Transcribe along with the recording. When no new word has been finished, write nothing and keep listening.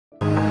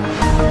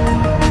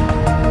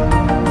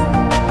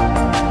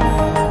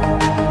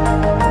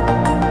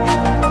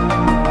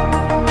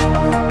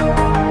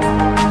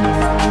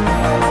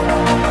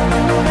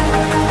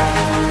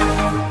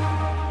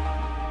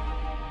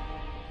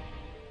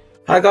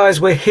Hi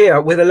guys, we're here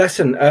with a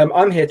lesson.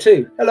 I'm here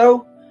too.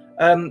 Hello.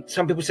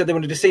 Some people said they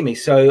wanted to see me,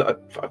 so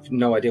I've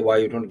no idea why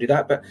you'd want to do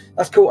that, but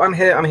that's cool. I'm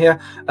here.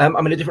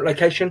 I'm in a different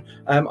location.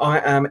 I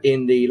am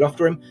in the loft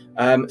room.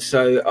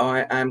 So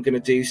I am going to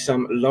do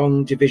some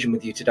long division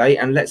with you today,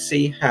 and let's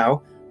see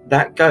how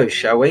that goes,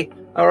 shall we?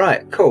 All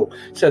right, cool.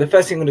 So the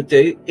first thing I'm going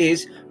to do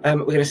is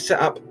we're going to set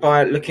up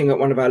by looking at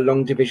one of our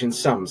long division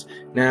sums.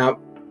 Now,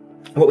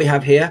 what we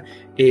have here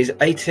is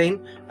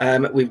 18.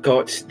 We've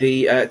got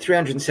the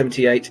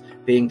 378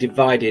 being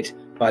divided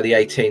by the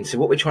 18. So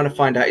what we're trying to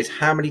find out is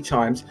how many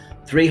times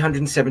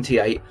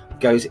 378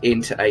 goes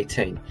into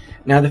 18.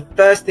 Now, the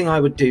first thing I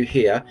would do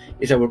here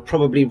is I would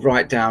probably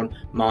write down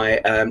my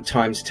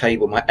times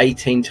table, my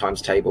 18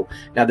 times table.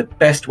 Now, the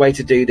best way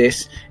to do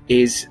this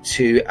is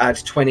to add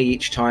 20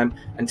 each time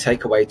and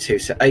take away 2.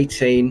 So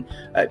 18,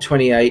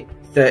 28,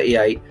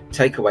 38,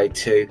 take away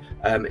 2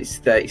 is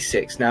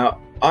 36. Now,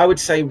 I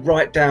would say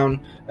write down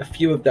a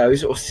few of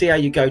those or see how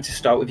you go to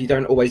start with. You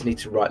don't always need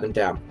to write them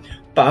down.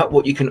 But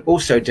what you can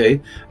also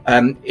do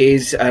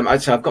is,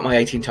 so I've got my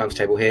 18 times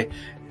table here.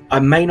 I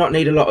may not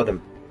need a lot of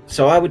them.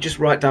 So I would just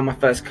write down my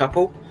first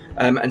couple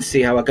and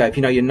see how I go. If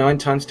you know your 9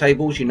 times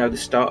tables, you know the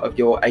start of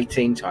your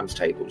 18 times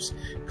tables.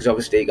 Because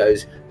obviously it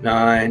goes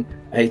 9,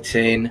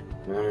 18,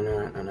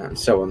 and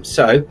so on.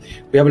 So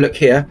we have a look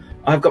here.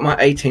 I've got my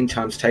 18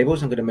 times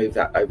tables. I'm going to move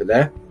that over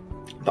there.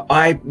 But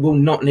I will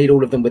not need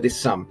all of them with this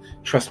sum.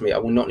 Trust me, I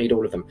will not need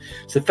all of them.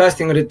 So the first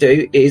thing I'm going to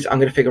do is I'm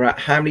going to figure out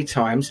how many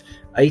times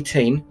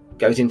 18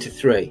 goes into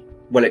 3.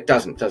 Well, it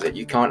doesn't, does it?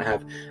 You can't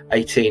have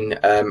 18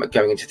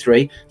 going into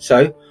 3.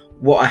 So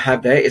what I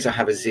have there is I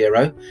have a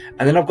 0.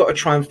 And then I've got to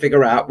try and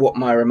figure out what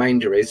my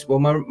remainder is. Well,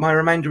 my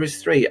remainder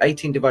is 3.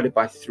 18 divided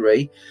by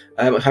 3.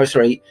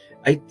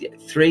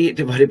 3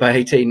 divided by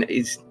 18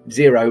 is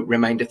 0,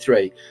 remainder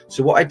 3.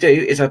 So what I do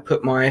is I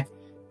put my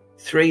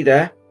 3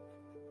 there.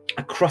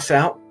 I cross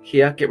out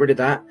here, get rid of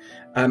that,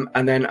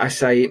 and then I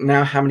say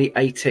now how many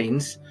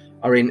 18s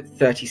are in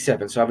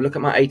 37. So I have a look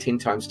at my 18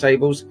 times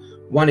tables.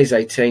 1 is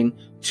 18,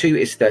 2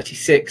 is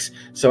 36.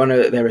 So I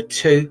know that there are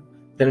 2.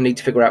 Then I need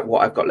to figure out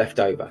what I've got left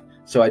over.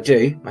 So I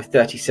do my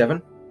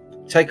 37,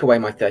 take away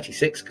my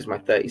 36 because my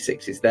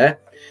 36 is there,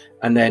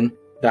 and then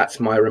that's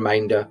my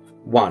remainder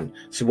 1.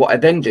 So what I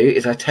then do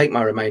is I take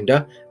my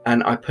remainder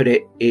and I put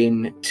it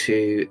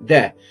into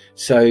there.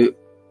 So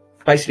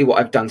basically what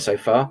I've done so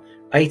far,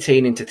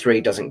 18 into 3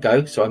 doesn't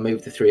go, so I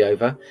move the 3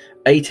 over.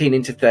 18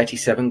 into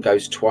 37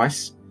 goes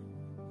twice.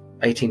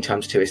 18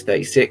 times 2 is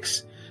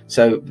 36.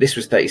 So this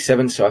was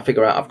 37, so I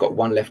figure out I've got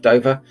 1 left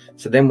over.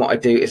 So then what I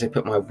do is I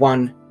put my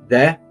 1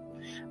 there,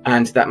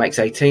 and that makes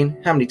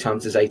 18. How many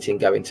times does 18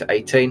 go into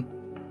 18?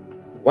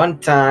 1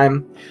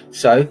 time.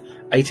 So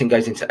 18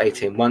 goes into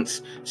 18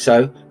 once.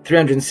 So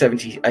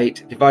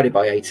 378 divided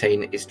by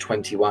 18 is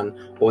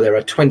 21, or there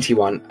are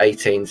 21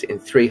 18s in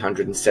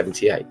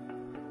 378.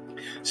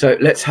 So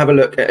let's have a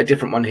look at a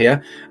different one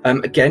here.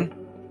 Again,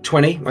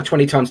 20. My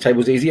 20 times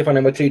table is easy. If I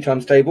know my 2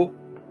 times table,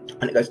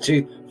 and it goes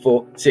 2,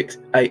 4, 6,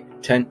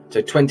 8, 10.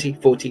 So 20,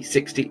 40,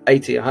 60,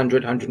 80,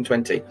 100,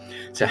 120.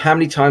 So how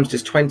many times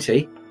does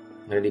 20?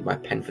 I'm going to need my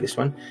pen for this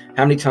one.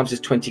 How many times does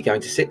 20 go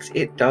into 6?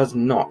 It does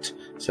not.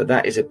 So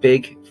that is a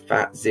big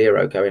fat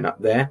 0 going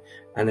up there.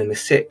 And then the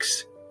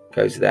 6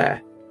 goes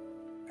there.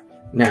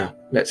 Now,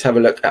 let's have a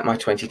look at my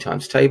 20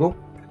 times table.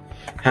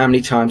 How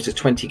many times does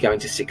 20 go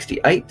into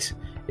 68?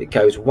 It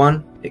goes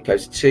 1, it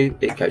goes 2,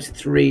 it goes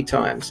 3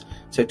 times.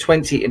 So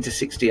 20 into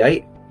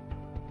 68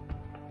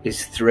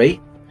 is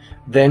 3.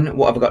 Then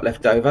what have I got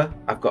left over?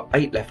 I've got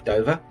 8 left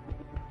over.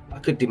 I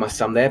could do my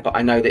sum there, but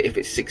I know that if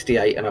it's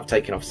 68 and I've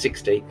taken off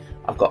 60,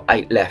 I've got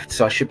 8 left.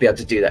 So I should be able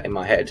to do that in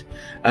my head.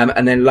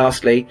 And then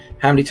lastly,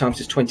 how many times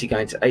does 20 go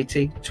into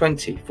 80?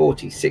 20,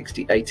 40,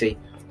 60, 80,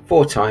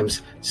 4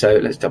 times. So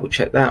let's double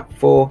check that.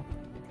 4,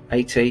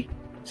 80,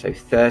 so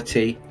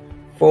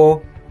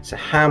 34. So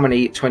how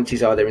many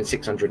 20s are there in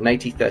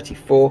 680?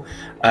 34.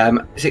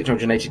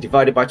 680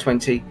 divided by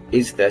 20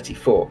 is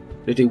 34. I'm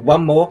going to do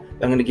one more.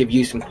 I'm going to give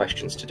you some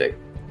questions to do.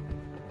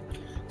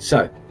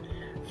 So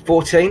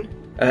 14.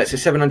 So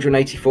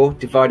 784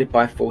 divided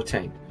by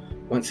 14.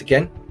 Once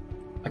again,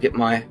 I get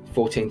my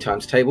 14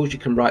 times tables. You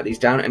can write these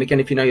down. And again,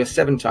 if you know your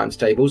 7 times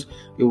tables,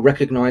 you'll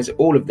recognize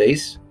all of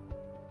these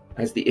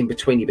as the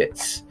in-betweeny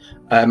bits.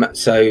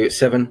 So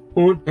 7,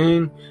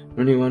 14,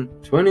 21,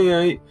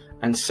 28,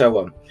 and so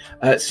on.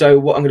 So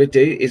what I'm going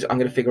to do is I'm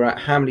going to figure out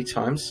how many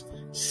times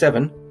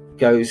 14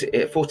 goes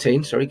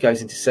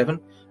into 7,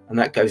 and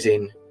that goes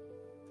in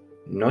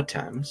no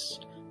times.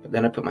 But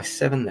then I put my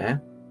 7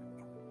 there,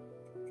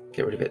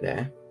 get rid of it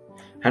there.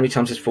 How many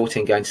times does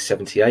 14 go into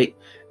 78?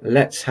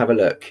 Let's have a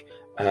look.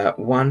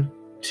 1,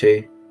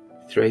 2,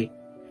 3,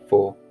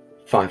 4,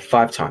 5.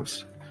 5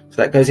 times. So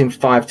that goes in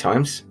 5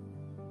 times.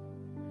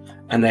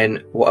 And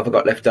then what have I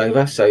got left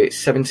over? So it's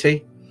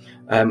 70.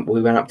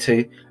 We went up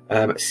to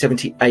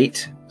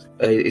 78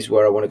 is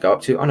where I want to go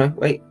up to. Oh no,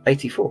 wait,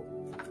 84.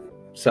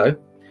 So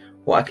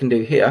what I can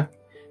do here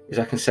is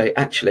I can say,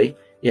 actually,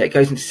 yeah, it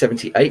goes into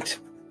 78.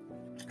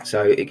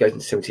 So it goes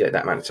into 78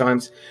 that amount of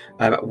times.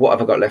 What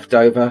have I got left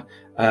over?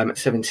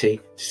 70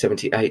 to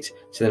 78.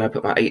 So then I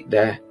put my 8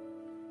 there,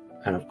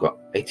 and I've got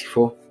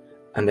 84,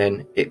 and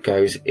then it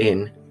goes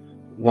in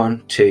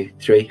 1, 2,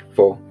 3,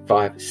 4,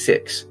 5,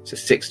 6. So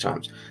 6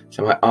 times.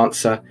 So my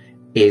answer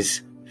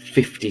is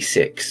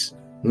 56.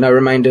 No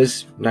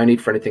remainders, no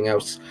need for anything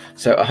else.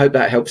 So I hope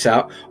that helps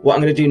out. What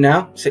I'm going to do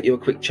now, set you a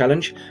quick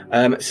challenge.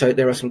 So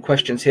there are some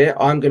questions here.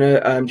 I'm going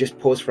to just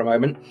pause for a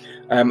moment,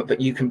 but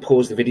you can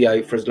pause the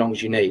video for as long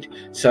as you need.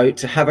 So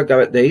to have a go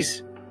at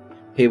these,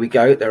 here we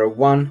go. There are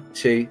 1,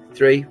 2,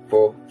 3,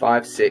 4,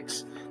 5,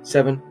 6,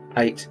 7,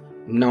 8,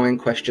 9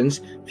 questions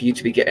for you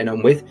to be getting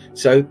on with.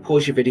 So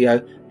pause your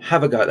video,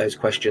 have a go at those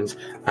questions,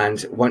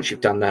 and once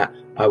you've done that,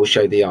 I will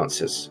show the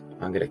answers.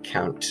 I'm going to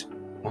count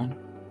 1,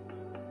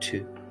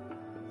 2,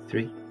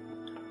 3,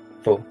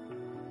 4,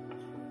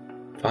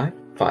 5,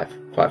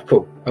 5.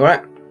 Cool. All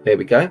right, there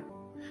we go.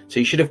 So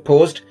you should have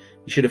paused,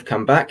 you should have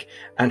come back,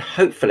 and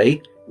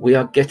hopefully we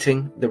are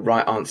getting the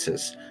right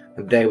answers.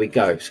 And there we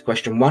go. So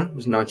question 1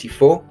 was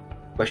 94,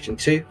 question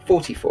 2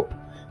 44,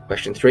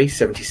 question 3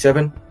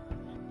 77,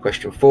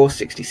 question 4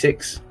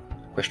 66,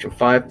 question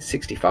 5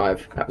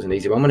 65. That was an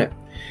easy one, wasn't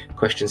it?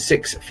 Question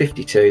 6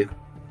 52,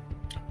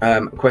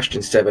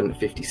 question 7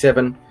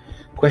 57,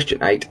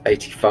 question 8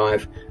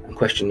 85, and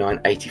question 9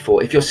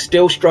 84. If you're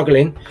still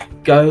struggling,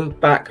 go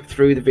back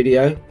through the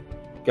video,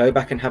 go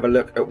back and have a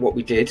look at what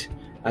we did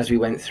as we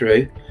went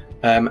through,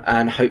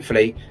 and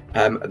hopefully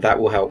that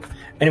will help.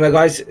 Anyway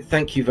guys,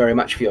 thank you very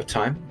much for your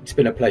time. It's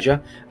been a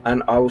pleasure,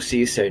 and I will see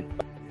you soon.